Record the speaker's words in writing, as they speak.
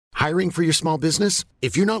Hiring for your small business?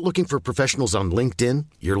 If you're not looking for professionals on LinkedIn,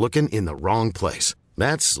 you're looking in the wrong place.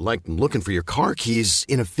 That's like looking for your car keys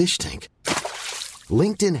in a fish tank.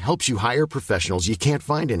 LinkedIn helps you hire professionals you can't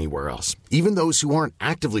find anywhere else, even those who aren't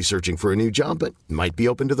actively searching for a new job but might be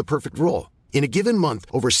open to the perfect role. In a given month,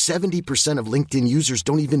 over 70% of LinkedIn users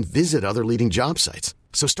don't even visit other leading job sites.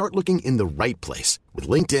 So start looking in the right place. With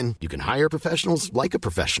LinkedIn, you can hire professionals like a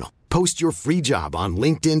professional. Post your free job on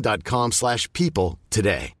linkedin.com/people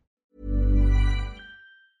today.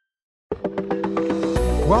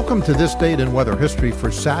 Welcome to This Date in Weather History for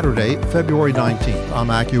Saturday, February 19th. I'm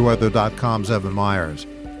AccuWeather.com's Evan Myers.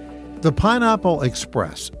 The Pineapple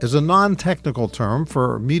Express is a non-technical term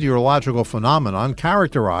for a meteorological phenomenon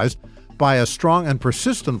characterized by a strong and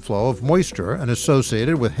persistent flow of moisture and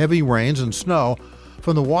associated with heavy rains and snow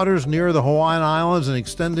from the waters near the Hawaiian Islands and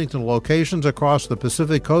extending to locations across the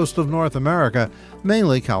Pacific coast of North America,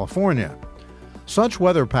 mainly California. Such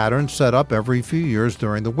weather patterns set up every few years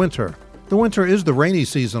during the winter. The winter is the rainy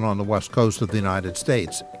season on the west coast of the United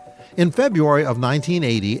States. In February of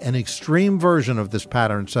 1980, an extreme version of this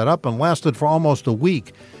pattern set up and lasted for almost a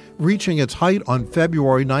week, reaching its height on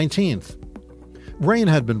February 19th. Rain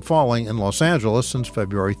had been falling in Los Angeles since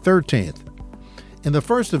February 13th. In the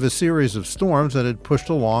first of a series of storms that had pushed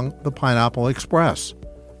along the Pineapple Express.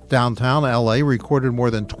 Downtown LA recorded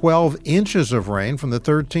more than 12 inches of rain from the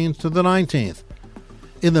 13th to the 19th.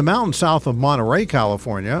 In the mountains south of Monterey,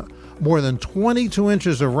 California, more than 22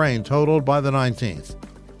 inches of rain totaled by the 19th.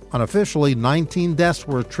 Unofficially, 19 deaths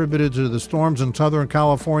were attributed to the storms in Southern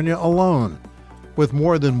California alone, with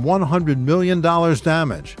more than $100 million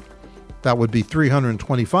damage. That would be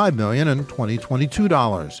 $325 million in 2022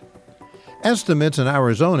 dollars. Estimates in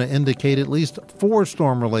Arizona indicate at least 4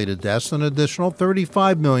 storm-related deaths and an additional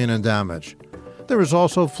 $35 million in damage. There is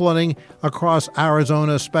also flooding across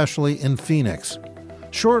Arizona, especially in Phoenix.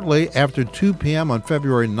 Shortly after 2 p.m. on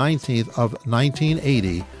February 19th of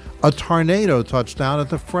 1980, a tornado touched down at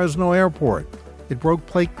the Fresno airport. It broke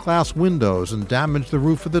plate glass windows and damaged the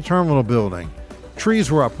roof of the terminal building.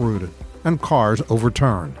 Trees were uprooted and cars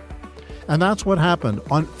overturned. And that's what happened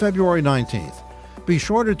on February 19th. Be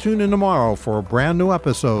sure to tune in tomorrow for a brand new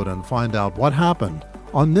episode and find out what happened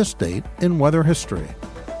on this date in weather history.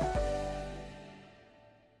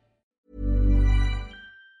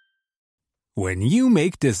 When you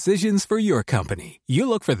make decisions for your company, you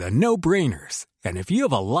look for the no-brainers. And if you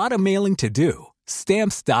have a lot of mailing to do,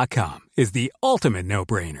 Stamps.com is the ultimate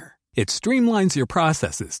no-brainer. It streamlines your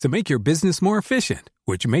processes to make your business more efficient,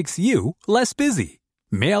 which makes you less busy.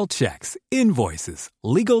 Mail checks, invoices,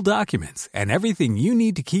 legal documents, and everything you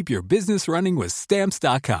need to keep your business running with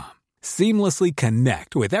Stamps.com. Seamlessly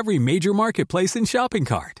connect with every major marketplace and shopping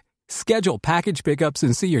cart. Schedule package pickups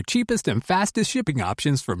and see your cheapest and fastest shipping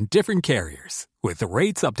options from different carriers, with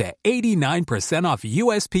rates up to 89% off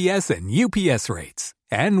USPS and UPS rates.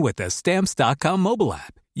 And with the Stamps.com mobile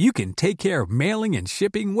app, you can take care of mailing and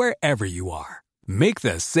shipping wherever you are. Make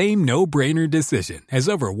the same no-brainer decision as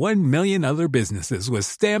over 1 million other businesses with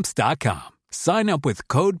Stamps.com. Sign up with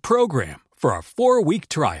code PROGRAM for a 4-week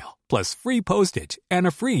trial, plus free postage and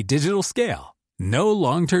a free digital scale. No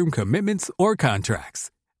long-term commitments or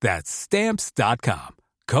contracts. That's Stamps.com.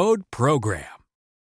 Code PROGRAM.